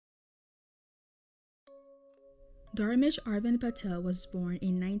Dharmesh Arvind Patel was born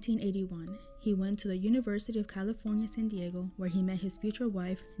in 1981. He went to the University of California, San Diego, where he met his future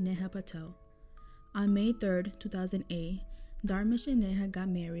wife, Neha Patel. On May 3, 2008, Dharmesh and Neha got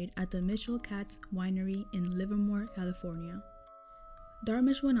married at the Mitchell Katz Winery in Livermore, California.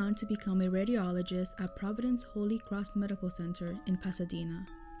 Dharmesh went on to become a radiologist at Providence Holy Cross Medical Center in Pasadena.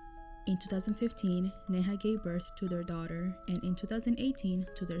 In 2015, Neha gave birth to their daughter, and in 2018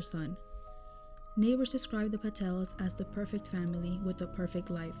 to their son. Neighbors describe the Patels as the perfect family with the perfect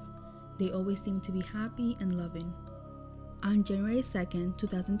life. They always seem to be happy and loving. On January 2,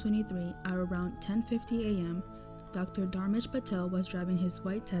 2023, at around 10:50 a.m., Dr. Dharmesh Patel was driving his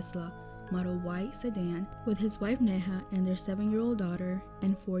white Tesla Model Y sedan with his wife Neha and their 7-year-old daughter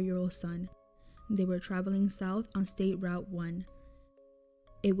and 4-year-old son. They were traveling south on State Route 1.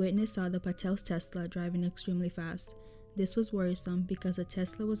 A witness saw the Patel's Tesla driving extremely fast. This was worrisome because the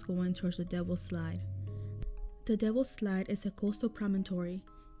Tesla was going towards the Devil's Slide. The Devil's Slide is a coastal promontory.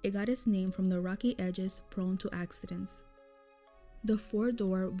 It got its name from the rocky edges prone to accidents. The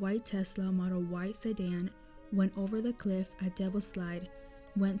 4-door white Tesla Model Y sedan went over the cliff at Devil's Slide,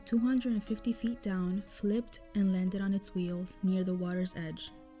 went 250 feet down, flipped, and landed on its wheels near the water's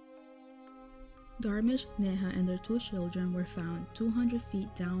edge. Dharmesh, Neha, and their 2 children were found 200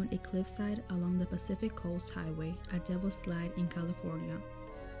 feet down a cliffside along the Pacific Coast Highway at Devil's Slide in California.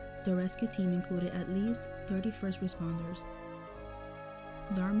 The rescue team included at least 30 first responders.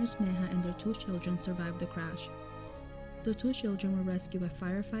 Dharmesh, Neha, and their 2 children survived the crash. The 2 children were rescued by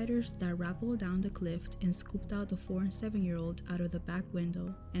firefighters that rappelled down the cliff and scooped out the 4- and 7-year-old out of the back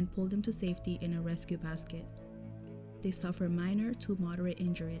window and pulled them to safety in a rescue basket. They suffered minor to moderate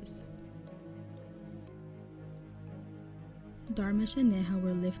injuries. Dharmesh and Neha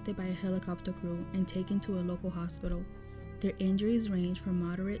were lifted by a helicopter crew and taken to a local hospital. Their injuries ranged from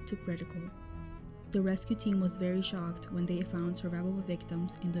moderate to critical. The rescue team was very shocked when they found survivable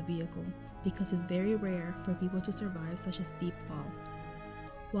victims in the vehicle, because it's very rare for people to survive such a steep fall.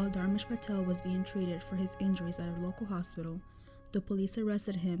 While Dharmesh Patel was being treated for his injuries at a local hospital, the police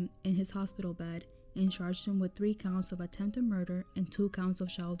arrested him in his hospital bed and charged him with 3 counts of attempted murder and 2 counts of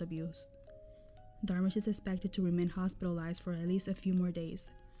child abuse. Dharmesh is expected to remain hospitalized for at least a few more days.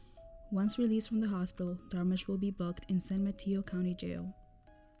 Once released from the hospital, Dharmesh will be booked in San Mateo County Jail.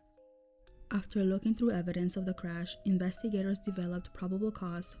 After looking through evidence of the crash, investigators developed probable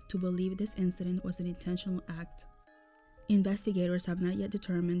cause to believe this incident was an intentional act. Investigators have not yet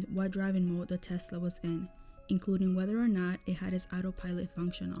determined what driving mode the Tesla was in, including whether or not it had its autopilot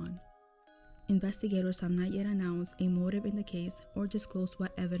function on. Investigators have not yet announced a motive in the case or disclosed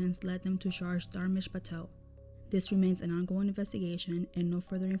what evidence led them to charge Dharmesh Patel. This remains an ongoing investigation and no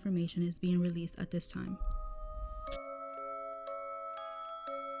further information is being released at this time.